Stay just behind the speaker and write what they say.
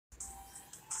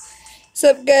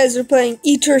What's up, guys? We're playing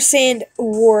Etersand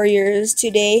Warriors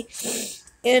today,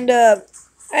 and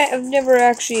I've never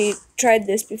actually tried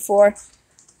this before, and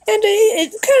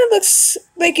it kind of looks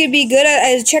like it'd be good.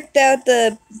 I checked out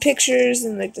the pictures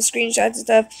and like the screenshots and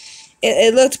stuff.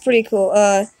 It looked pretty cool.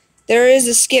 There is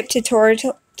a skip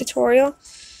tutorial,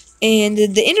 and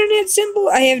the internet symbol.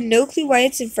 I have no clue why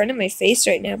it's in front of my face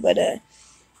right now, but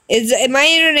my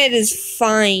internet is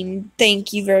fine.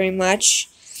 Thank you very much.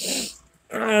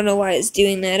 I don't know why it's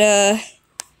doing that.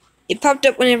 It popped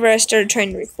up whenever I started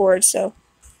trying to record, so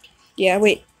yeah,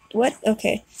 wait, what?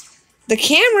 Okay. The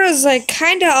camera's like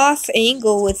kinda off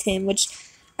angle with him, which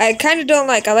I kinda don't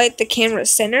like. I like the camera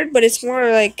centered, but it's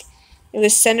more like it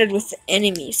was centered with the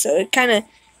enemy, so it kinda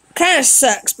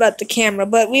sucks about the camera,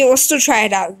 but we will still try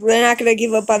it out. We're not gonna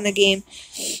give up on the game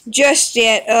just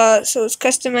yet. So let's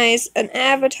customize an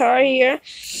avatar here.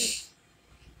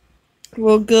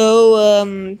 We'll go,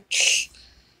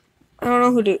 I don't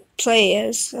know who to play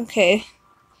as. Okay.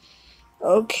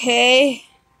 Okay.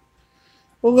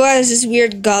 We'll go as this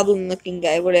weird goblin-looking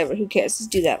guy. Whatever. Who cares? Let's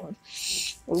do that one.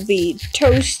 We'll be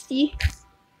Toasty.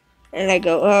 And I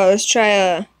go, oh, let's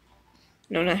try,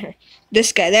 no, not her.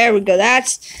 This guy. There we go.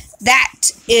 That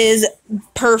is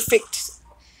perfect.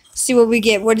 See what we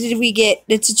get. What did we get?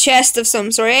 It's a chest of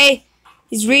some sort. Hey,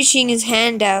 he's reaching his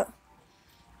hand out.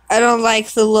 I don't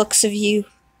like the looks of you.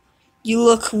 You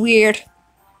look weird.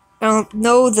 I don't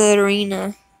know the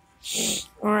arena.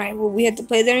 Alright, well, we have to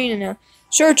play the arena now.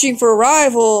 Searching for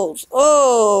rivals.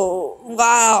 Oh,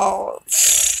 wow.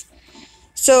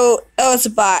 So, oh, it's a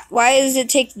bot. Why does it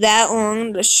take that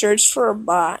long to search for a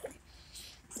bot?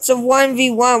 It's a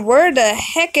 1v1. Where the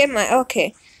heck am I?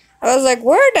 Okay. I was like,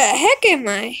 where the heck am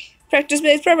I? Practice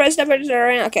base, progress, step into the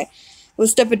arena. Okay. We'll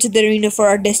step into the arena for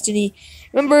our destiny.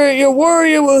 Remember, your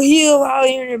warrior will heal while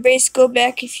you're in your base. Go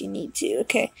back if you need to.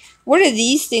 Okay. What are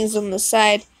these things on the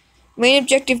side? Main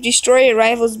objective, destroy your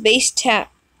rival's base tower.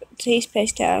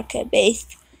 Base tower. Okay, base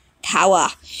tower.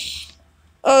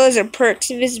 Oh, those are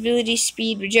perks. Invisibility,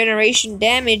 speed, regeneration,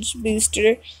 damage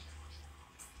booster.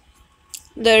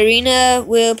 The arena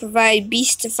will provide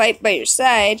beasts to fight by your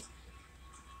side.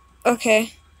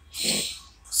 Okay.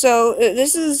 So,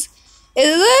 this is...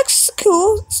 It looks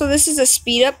cool. So this is a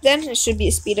speed up then. It should be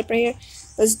a speed up right here.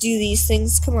 Let's do these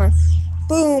things. Come on.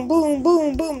 Boom, boom,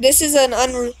 boom, boom. This is an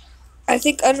I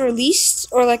think unreleased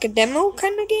or like a demo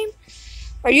kind of game.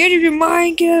 Are you out of your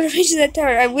mind? Get out of reach of that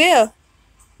tower. I will.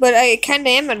 But I kind of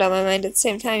am out of my mind at the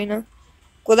same time, you know.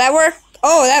 Will that work?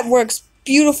 Oh, that works.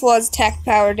 Beautiful as attack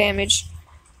power damage.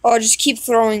 Oh, just keep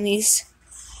throwing these.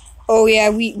 Oh yeah,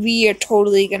 we are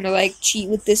totally gonna like cheat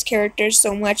with this character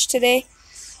so much today.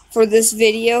 For this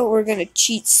video, we're gonna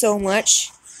cheat so much.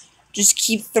 Just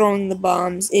keep throwing the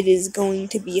bombs. It is going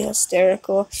to be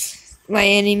hysterical. My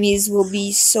enemies will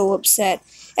be so upset.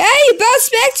 Hey, you bounced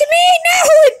back to me? No,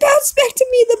 it bounced back to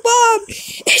me, the bomb.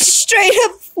 It straight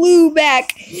up flew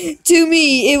back to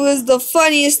me. It was the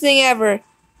funniest thing ever.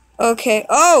 Okay.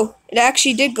 Oh, it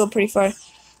actually did go pretty far.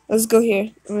 Let's go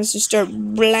here. Let's just start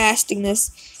blasting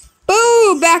this.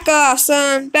 Boo! Back off,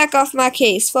 son. Back off my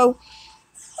case, foe.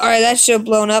 Alright, that should have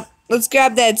blown up. Let's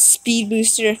grab that speed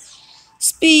booster.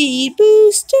 Speed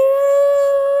booster.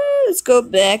 Let's go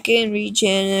back and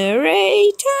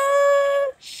regenerate.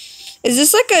 Is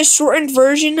this like a shortened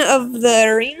version of the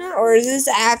arena? Or is this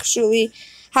actually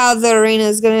how the arena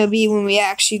is going to be when we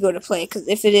actually go to play? Because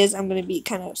if it is, I'm going to be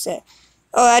kind of upset.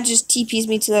 Oh, that just TPs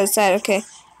me to the other side. Okay.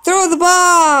 Throw the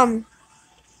bomb.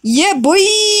 Yeah, boy.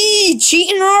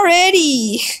 Cheating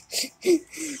already.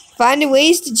 Finding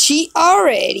ways to cheat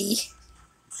already.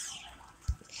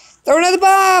 Throw another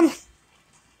bomb.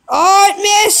 Oh, it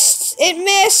missed. It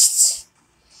missed.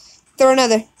 Throw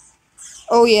another.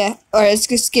 Oh, yeah. Alright, let's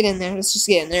just get in there. Let's just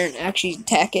get in there and actually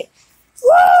attack it.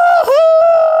 Woohoo!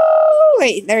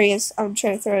 Wait, there he is. I'm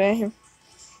trying to throw it at him.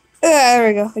 There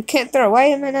we go. I can't throw. Why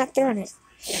am I not throwing it?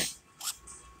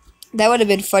 That would have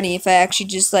been funny if I actually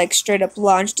just, like, straight up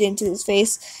launched into his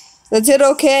face. Let's hit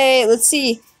okay. Let's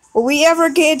see. Will we ever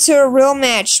get into a real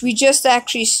match? We just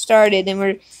actually started,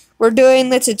 and we're doing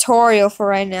the tutorial for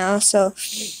right now. So,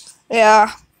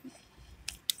 yeah.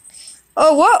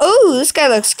 Oh, what? Oh, this guy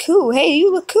looks cool. Hey,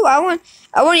 you look cool. I want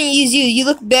to use you. You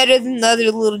look better than the other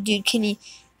little dude. Can you?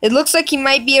 It looks like you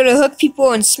might be able to hook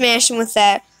people and smash them with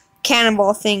that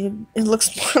cannonball thing. It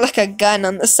looks more like a gun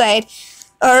on the side.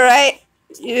 All right,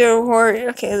 you're a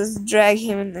warrior. Okay, let's drag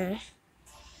him in there.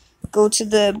 Go to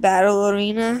the battle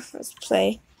arena. Let's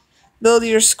play. Build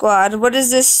your squad. What is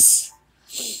this?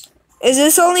 Is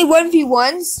this only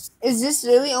 1v1s? Is this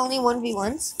really only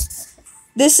 1v1s?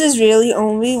 This is really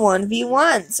only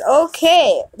 1v1s.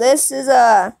 Okay. This is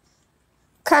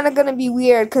kind of gonna be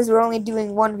weird because we're only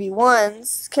doing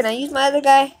 1v1s. Can I use my other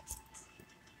guy?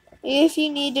 If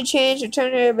you need to change,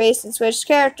 return to your base and switch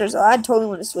characters. Oh, I totally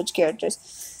want to switch characters.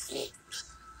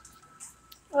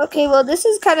 Okay, well, this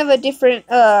is kind of a different,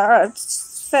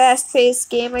 fast-paced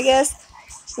game, I guess.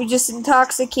 We just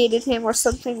intoxicated him or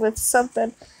something with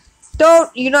something.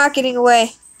 Don't! You're not getting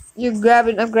away. I'm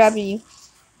grabbing you.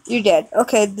 You're dead.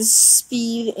 Okay, the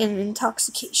speed and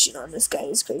intoxication on this guy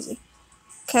is crazy.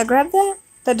 Can I grab that?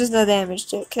 That does no damage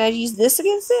to it. Can I use this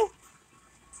against it?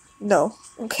 No.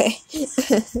 Okay.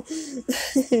 This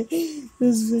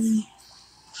is funny.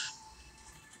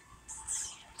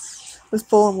 Let's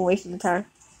pull him away from the tower.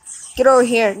 Get over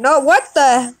here. No, what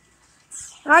the?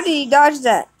 How did he dodge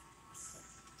that?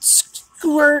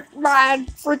 Squirt my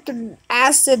freaking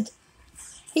acid.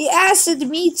 He acided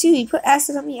me too. He put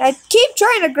acid on me. I keep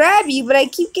trying to grab you, but I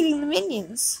keep getting the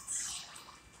minions.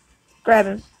 Grab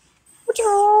him.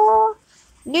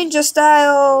 Ninja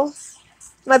style.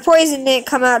 My poison didn't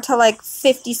come out till like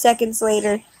 50 seconds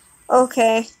later.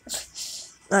 Okay.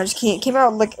 No, I just can't. It came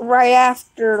out like right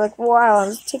after, like wow. It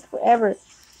was taking forever.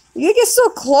 You get so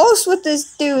close with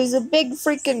this dude. He's a big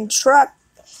freaking truck.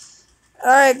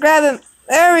 Alright, grab him.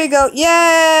 There we go.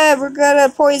 Yeah, we're gonna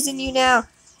poison you now.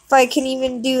 If I can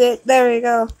even do it. There we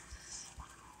go.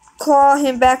 Claw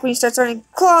him back when he starts running.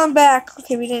 Claw him back.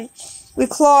 Okay, we didn't. We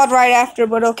clawed right after,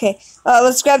 but okay.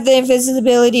 Let's grab the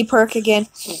invisibility perk again.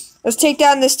 Let's take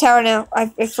down this tower now. I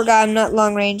forgot I'm not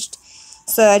long ranged.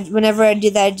 So whenever I do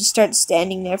that, I just start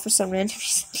standing there for some random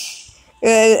reason.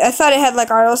 I thought it had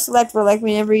like auto select where like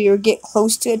whenever you get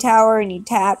close to a tower and you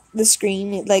tap the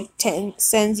screen, it like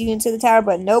sends you into the tower,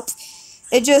 but nope.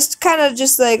 It just kind of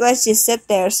just like lets you sit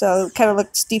there, so it kind of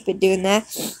looked stupid doing that.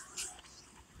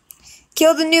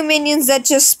 Kill the new minions that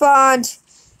just spawned.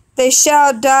 They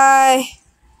shall die.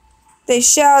 They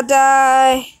shall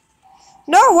die.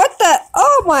 No, what the?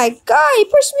 Oh my god, he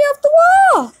pushed me off the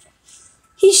wall.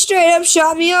 He straight up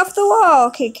shot me off the wall.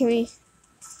 Okay, can we...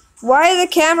 Why are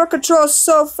the camera controls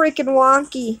so freaking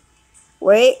wonky?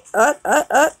 Wait,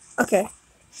 okay.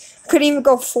 Couldn't even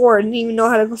go forward. Didn't even know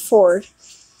how to go forward.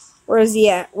 Where is he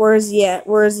at? Where is he at?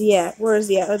 Where is he at? Where is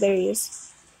he at? Oh, there he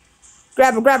is.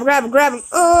 Grab him, grab him, grab him, grab him.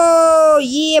 Oh,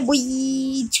 yeah, boy.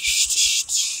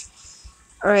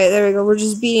 Alright, there we go. We're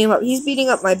just beating him up. He's beating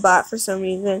up my bot for some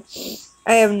reason.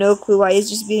 I have no clue why he's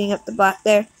just beating up the bot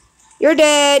there. You're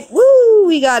dead. Woo,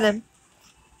 we got him.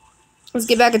 Let's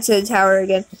get back into the tower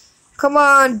again. Come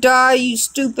on, die, you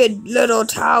stupid little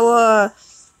tower.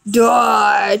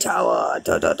 Die, tower.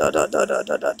 Da, da, da, da, da, da,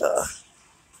 da, da, da.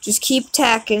 Just keep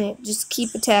attacking it. Just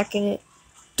keep attacking it.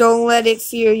 Don't let it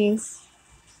fear you.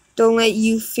 Don't let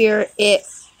you fear it.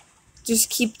 Just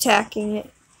keep attacking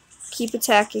it. Keep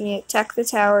attacking it. Attack the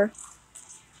tower.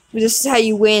 This is how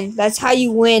you win. That's how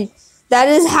you win. That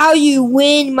is how you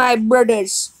win, my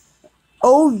brothers.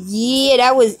 Oh yeah,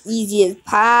 that was easy as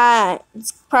pie.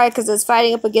 It's probably because I was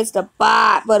fighting up against a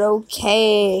bot, but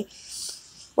okay.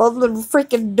 Well, we're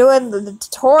freaking doing the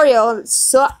tutorial and it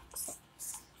sucks.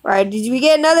 Alright, did we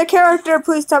get another character?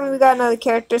 Please tell me we got another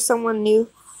character, someone new.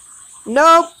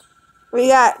 Nope. We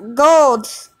got gold.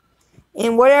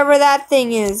 And whatever that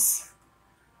thing is.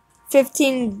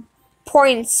 15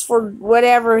 points for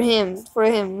whatever for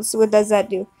him. So what does that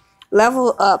do?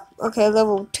 Level up. Okay,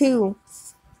 level 2.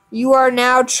 You are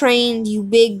now trained, you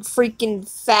big freaking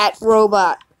fat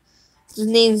robot. His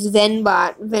name's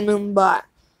Venombot.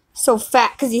 So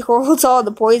fat because he holds all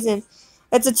the poison.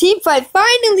 It's a team fight,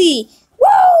 finally!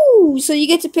 Woo! So you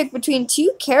get to pick between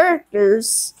 2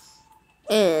 characters.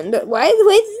 And,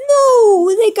 wait,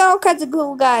 no! They got all kinds of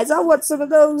cool guys. I want some of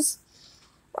those.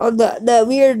 Oh, the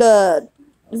weird,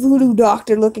 voodoo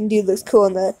doctor looking dude looks cool.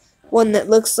 And the one that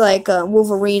looks like,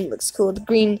 Wolverine looks cool. The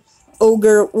green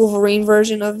ogre Wolverine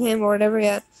version of him or whatever,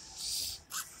 yeah.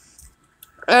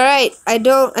 Alright, I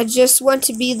just want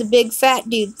to be the big fat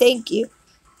dude, thank you.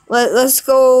 Let's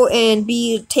go and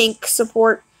be tank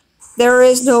support. There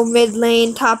is no mid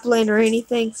lane, top lane, or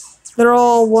anything. They're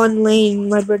all one lane,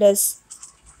 my brothers.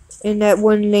 And that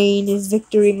one lane is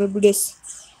victory, my brothers.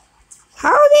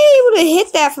 How are they able to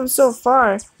hit that from so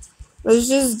far? Let's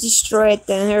just destroy it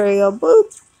then. Here we go.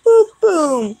 Boop, boop,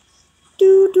 boom.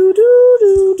 Do do do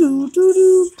do do do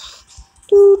do do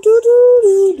do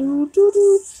do do do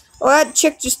do. Oh, that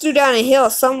chick just threw down a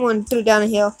hill. Someone threw down a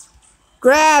hill.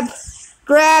 Grab,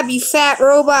 you fat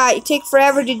robot. You take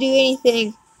forever to do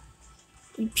anything.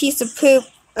 You piece of poop.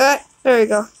 There we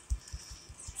go.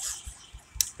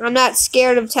 I'm not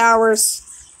scared of towers.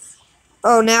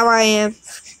 Oh, now I am.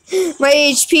 My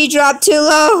HP dropped too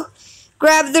low.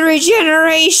 Grab the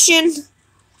regeneration.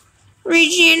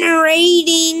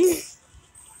 Regenerating.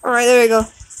 Alright, there we go.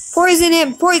 Poison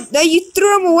him. No, you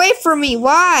threw him away from me.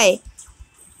 Why?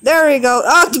 There we go.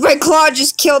 Oh, my claw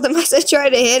just killed him as I tried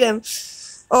to hit him.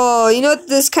 Oh, you know what?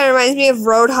 This kind of reminds me of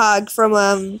Roadhog from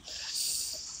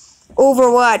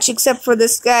Overwatch, except for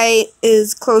this guy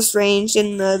is close range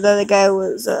and the other guy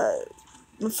was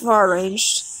far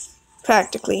ranged,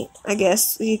 practically. I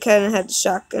guess he kind of had the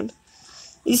shotgun.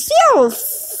 You see how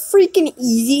freaking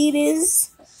easy it is?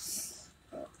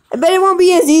 I bet it won't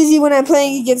be as easy when I'm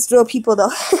playing against real people,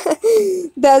 though.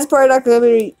 That's probably not gonna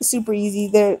be super easy.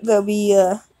 They'll be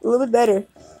a little bit better.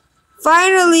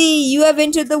 Finally, you have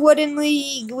entered the Wooden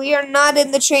League. We are not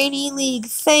in the Trainee League.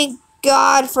 Thank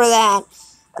God for that.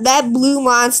 That blue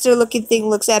monster-looking thing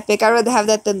looks epic. I'd rather have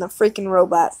that than the freaking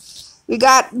robot. We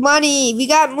got money. We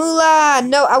got moolah.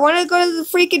 No, I want to go to the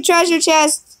freaking treasure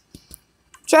chest.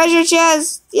 Treasure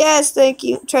chest. Yes, thank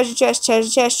you. Treasure chest, treasure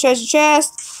chest, treasure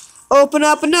chest. Open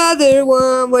up another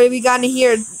one. What have we got in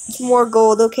here? More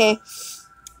gold. Okay.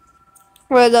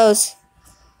 What are those?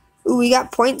 Ooh, we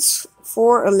got points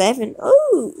for 11.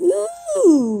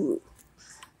 Ooh.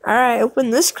 Alright, open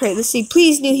this crate. Let's see.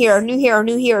 Please, new hero, new hero,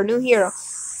 new hero, new hero.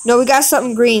 No, we got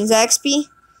something green. Is that XP?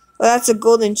 Well, that's a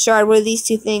golden shard. What are these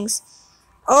two things?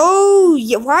 Oh,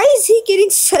 yeah. Why is he getting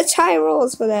such high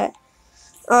rolls for that?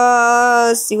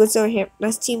 Let's see what's over here.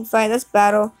 Let's team fight. Let's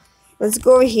battle. Let's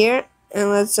go over here and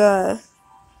let's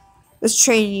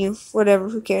train you. Whatever.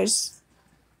 Who cares?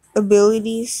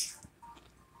 Abilities.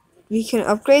 We can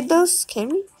upgrade those. Can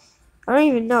we? I don't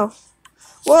even know.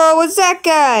 Whoa! What's that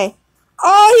guy?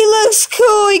 Oh, he looks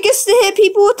cool. He gets to hit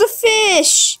people with the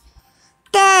fish.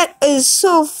 That is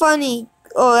so funny.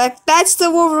 Oh, that's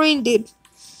the Wolverine dude.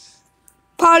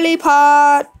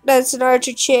 Polypod. That's an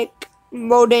archer chick.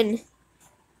 Modin.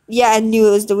 Yeah, I knew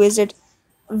it was the wizard.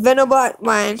 Venobot,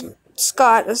 mine.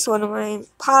 Scott, that's one of mine.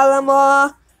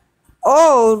 Palama.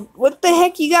 Oh, what the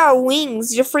heck? You got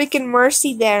wings. You're freaking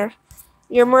Mercy there.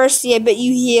 You're Mercy. I bet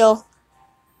you heal.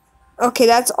 Okay,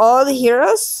 that's all the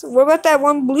heroes? What about that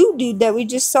one blue dude that we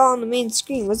just saw on the main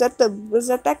screen? Was that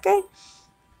that guy?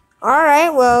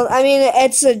 Alright, well, I mean,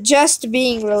 it's just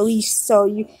being released, so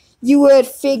you would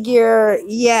figure,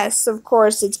 yes, of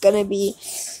course, it's gonna be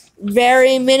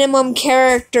very minimum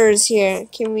characters here.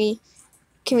 Can we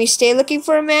stay looking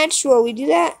for a match while we do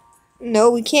that? No,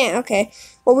 we can't. Okay.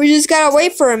 Well, we just gotta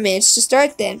wait for a match to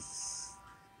start then.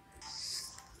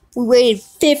 We waited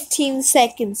 15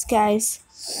 seconds, guys,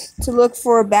 to look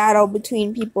for a battle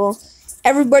between people.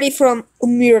 Everybody from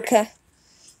America.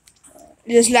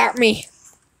 Just like me.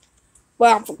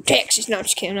 Well, I'm from Texas. No, I'm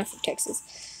just kidding. I'm not from Texas.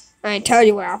 I ain't tell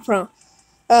you where I'm from.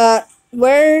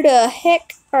 Where the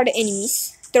heck are the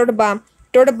enemies? Throw the bomb.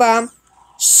 Throw the bomb.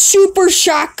 Super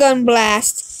shotgun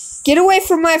blast. Get away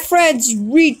from my friends, you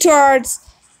retards.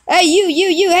 Hey,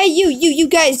 hey, you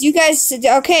guys.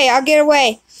 Okay, I'll get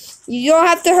away. You don't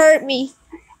have to hurt me.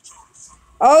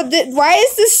 Oh, why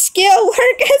is the skill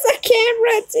work as a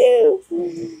camera, too?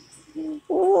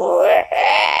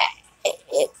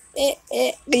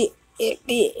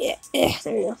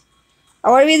 There we go. I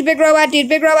want to be the big robot dude.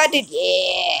 Big robot dude.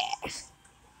 Yeah.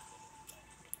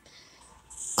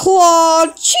 Claw.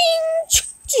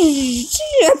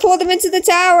 I pulled him into the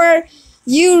tower.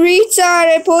 You retard.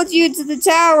 I pulled you into the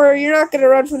tower. You're not going to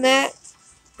run from that.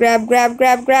 Grab her.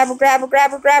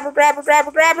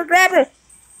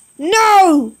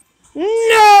 No!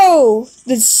 No!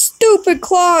 The stupid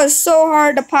claw is so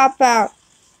hard to pop out.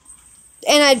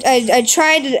 And I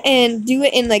tried and do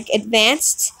it in like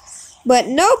advanced, but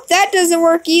nope, that doesn't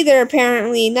work either.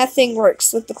 Apparently, nothing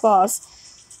works with the claws.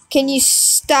 Can you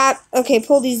stop? Okay,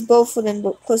 pull these both of them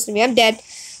close to me. I'm dead.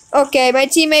 Okay, my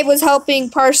teammate was helping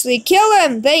partially kill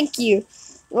him. Thank you.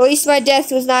 At least my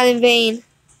death was not in vain.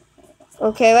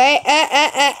 Okay, wait.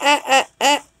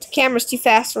 The camera's too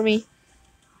fast for me.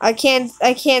 I can't.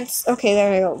 Okay,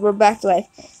 there we go. We're back to life.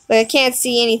 But I can't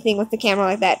see anything with the camera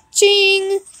like that.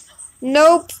 Ching.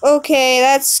 Nope. Okay,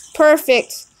 that's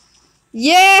perfect.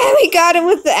 Yeah, we got him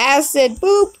with the acid.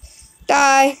 Boop.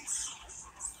 Die.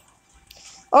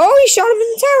 Oh, he shot him in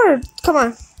the tower. Come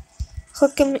on.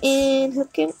 Hook him in.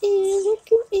 Hook him in. Hook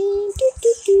him in.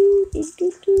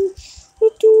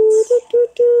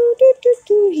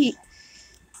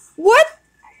 What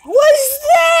was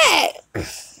that?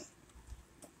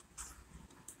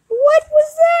 What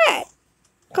was that?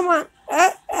 Come on.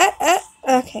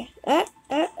 Okay.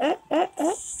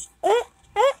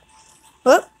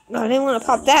 Whoop. No, I didn't want to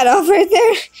pop that off right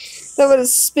there. That would have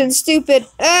been stupid.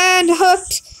 And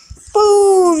hooked.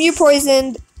 Boom. You're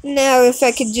poisoned. Now if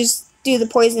I could just do the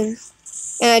poison.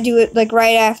 And I do it like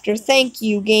right after. Thank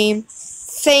you, game.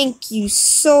 Thank you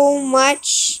so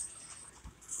much.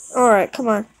 Alright, come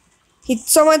on.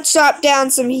 Someone chopped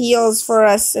down some heals for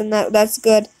us, and that's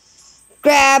good.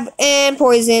 Grab and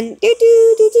poison. Do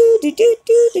do do do do do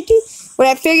do do do. What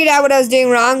I figured out what I was doing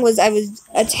wrong was I was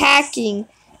attacking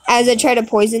as I tried to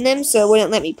poison them, so it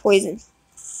wouldn't let me poison.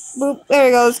 Boop. There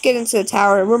we go. Let's get into the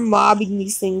tower. We're mobbing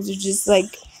these things. They're just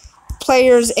like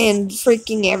players and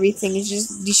freaking everything is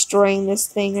just destroying this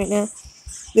thing right now.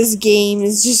 This game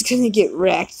is just gonna get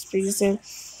wrecked pretty soon.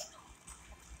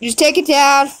 Just take it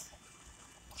down.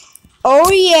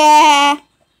 Oh yeah.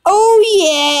 Oh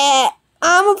yeah.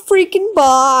 I'm a freaking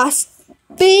boss.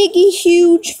 Big,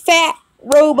 huge, fat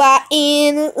robot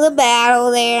in the battle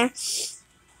there.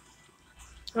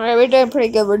 Alright, we're doing pretty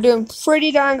good. We're doing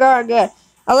pretty darn good.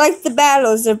 I like the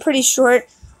battles. They're pretty short,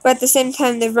 but at the same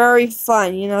time, they're very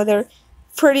fun. You know, they're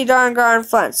pretty darn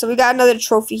fun. So we got another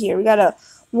trophy here. We got a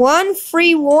 1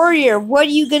 free warrior. What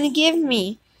are you going to give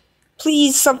me?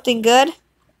 Please, something good.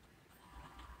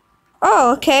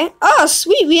 Oh, okay. Oh,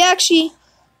 sweet. We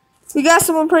got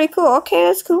someone pretty cool. Okay,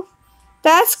 that's cool.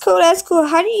 That's cool.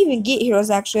 How do you even get heroes,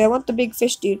 actually? I want the big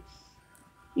fish dude.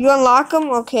 You unlock them?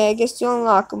 Okay, I guess you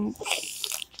unlock them.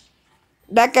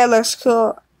 That guy looks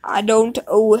cool. I don't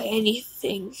owe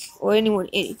anything. Or anyone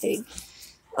anything.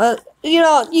 You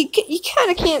know, you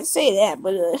kind of can't say that,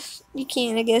 but you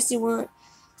can, I guess you want.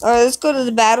 Alright, let's go to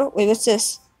the battle. Wait, what's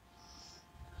this?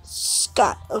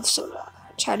 Scott of Soda.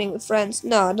 Chatting with friends.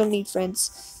 No, I don't need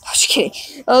friends. I'm just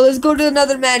kidding. Oh, let's go to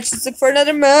another match. Let's look for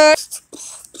another match.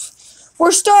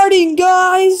 We're starting,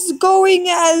 guys. Going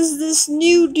as this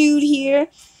new dude here.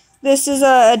 This is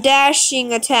a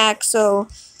dashing attack, so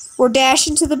we'll dash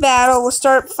into the battle. We'll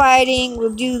start fighting.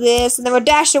 We'll do this, and then we'll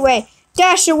dash away.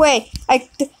 Dash away.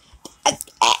 It's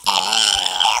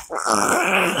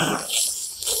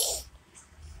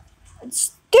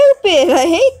stupid. I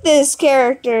hate this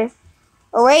character.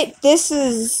 Oh wait, this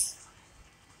is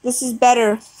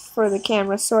better for the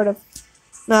camera, sort of.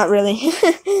 Not really,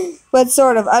 but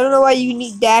sort of. I don't know why you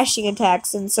need dashing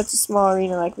attacks in such a small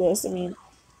arena like this. I mean,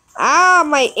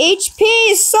 my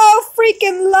HP is so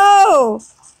freaking low.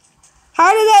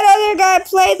 How did that other guy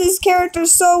play this character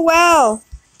so well?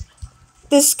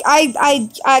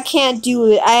 I can't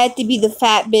do it. I have to be the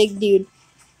fat big dude.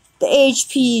 The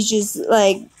HP is just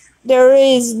like, there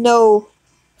is no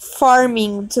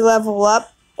farming to level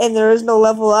up, and there is no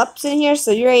level ups in here,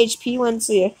 so your HP once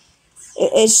you,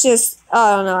 it's just,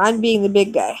 I don't know, I'm being the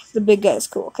big guy. The big guy is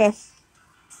cool, okay?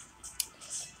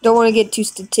 Don't want to get too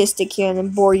statistic here and then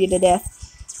bore you to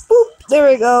death. Boop,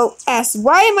 there we go. Acid.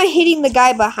 Why am I hitting the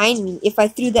guy behind me if I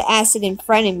threw the acid in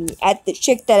front of me at the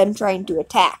chick that I'm trying to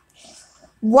attack?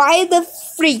 Why the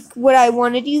freak would I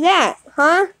want to do that,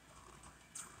 huh?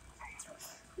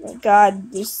 Oh my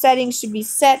god, the settings should be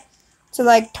set to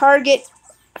like target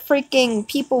freaking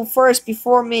people first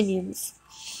before minions.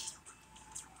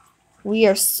 We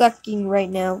are sucking right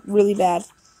now, really bad.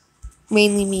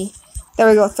 Mainly me. There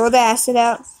we go, throw the acid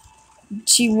out.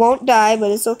 She won't die, but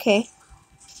it's okay.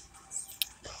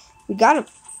 We got him.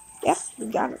 Yeah, we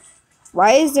got him.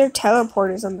 Why is there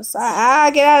teleporters on the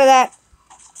side? Get out of that.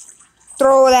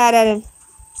 Throw that at him.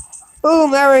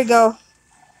 Boom, there we go.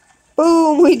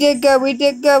 Boom, we did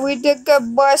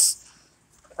good, boss.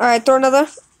 Alright, throw another.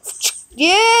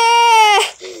 Yeah!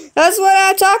 That's what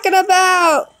I'm talking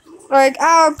about! Alright,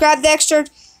 ow, grab the extra.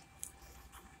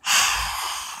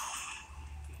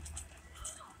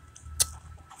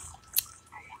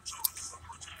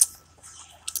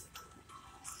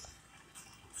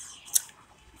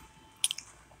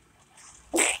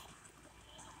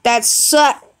 That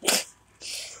sucked.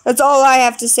 That's all I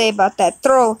have to say about that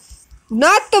throw.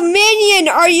 Not the minion!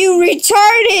 Are you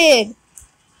retarded?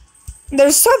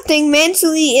 There's something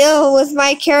mentally ill with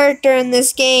my character in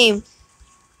this game.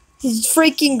 He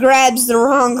freaking grabs the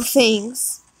wrong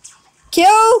things.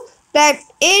 Kill that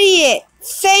idiot!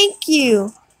 Thank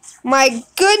you! My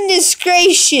goodness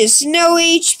gracious, no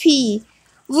HP.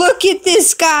 Look at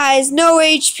this, guys, no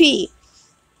HP.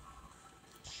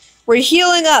 We're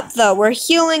healing up, though. We're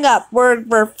healing up.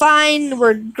 We're fine.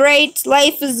 We're great.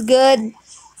 Life is good.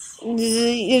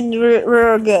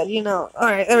 We're good, you know.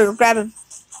 Alright, there we go. Grab him.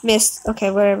 Missed.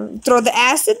 Okay, whatever. Throw the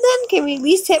acid, then? Can we at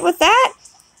least hit with that?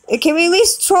 Can we at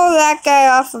least throw that guy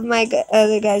off of my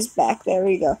other guy's back? There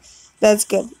we go. That's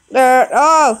good.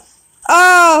 Oh!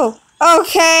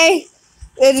 Okay.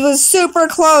 It was super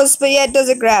close, but yeah, it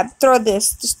doesn't grab. Throw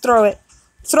this. Just throw it.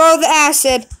 Throw the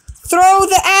acid. Throw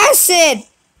the acid!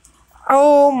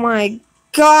 Oh my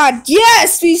god.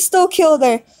 Yes! We still killed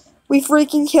her. We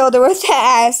freaking killed her with the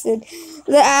acid.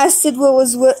 The acid, what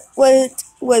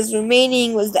was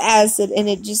remaining was the acid, and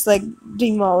it just like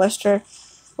demolished her.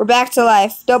 We're back to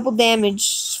life. Double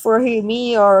damage for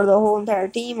me or the whole entire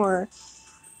team, or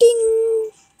ding,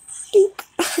 ding,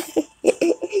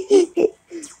 ding,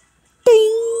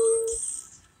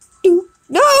 ding.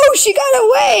 No, she got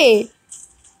away.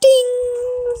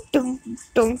 Ding, ding,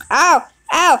 ding. Ow,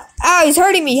 ow, ow! He's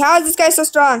hurting me. How is this guy so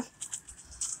strong?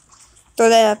 Throw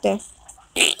that out there.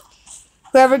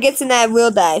 Whoever gets in that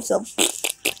will die. So,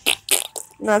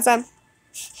 no, it's time.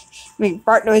 Making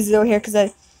fart noises over here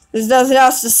because there's nothing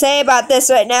else to say about this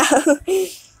right now.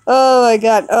 Oh my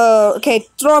god. Oh, okay.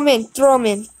 Throw him in. Throw him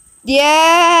in.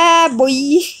 Yeah, boy.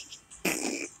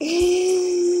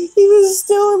 He was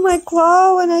still in my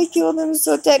claw when I killed him,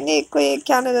 so technically it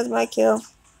counted as my kill.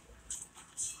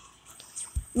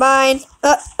 Mine.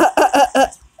 Oh,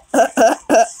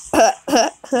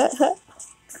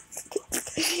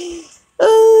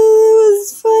 it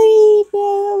was funny,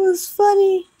 man. That was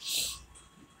funny.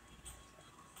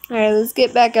 Alright, let's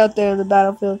get back out there in the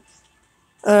battlefield.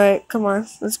 Alright, come on.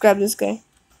 Let's grab this guy.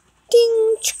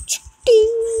 Ding,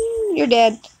 ding. You're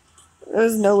dead.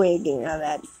 There's no way of getting out of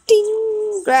that.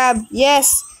 Ding. Grab.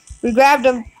 Yes. We grabbed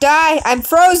him. Die. I'm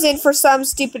frozen for some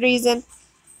stupid reason.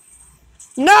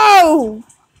 No!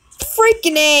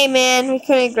 Freaking A, man. We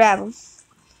couldn't grab him.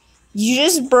 You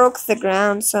just broke the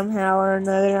ground somehow or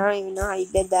another. I don't even know how you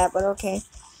did that, but okay.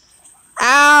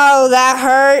 Ow, that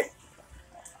hurt.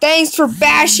 Thanks for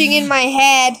bashing in my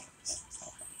head.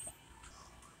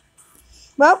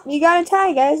 Well, you got a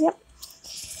tie, guys. Yep.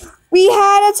 We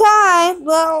had a tie.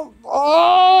 Well,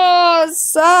 oh, it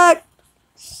sucked.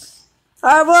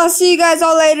 Alright, well, I'll see you guys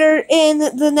all later in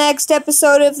the next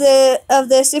episode of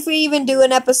this. If we even do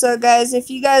an episode, guys. If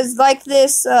you guys like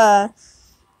this,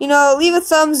 you know, leave a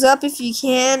thumbs up if you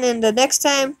can. And the next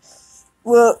time,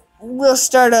 we'll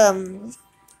start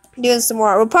doing some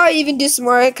more. We'll probably even do some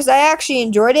more because I actually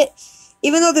enjoyed it.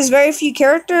 Even though there's very few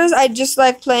characters, I just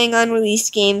like playing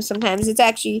unreleased games sometimes. It's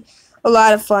actually a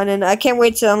lot of fun, and I can't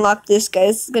wait to unlock this guy.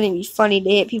 This is going to be funny to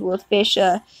hit people with fish.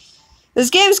 This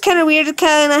game's kind of weird. It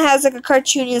kind of has like a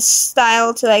cartoonish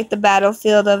style to like the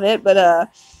battlefield of it, but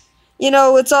you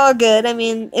know, it's all good. I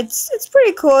mean, it's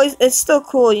pretty cool. It's still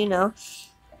cool, you know.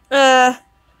 I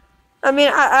mean,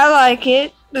 I like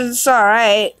it. It's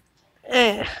alright.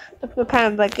 I feel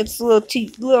kind of like it's a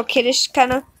little kiddish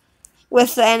kind of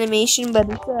with the animation, but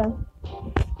it's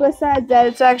besides that,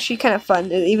 it's actually kind of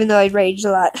fun. Even though I rage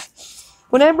a lot.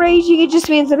 When I'm raging, it just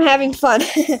means I'm having fun.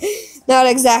 Not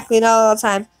exactly, not all the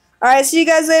time. Alright, see you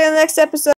guys later in the next episode.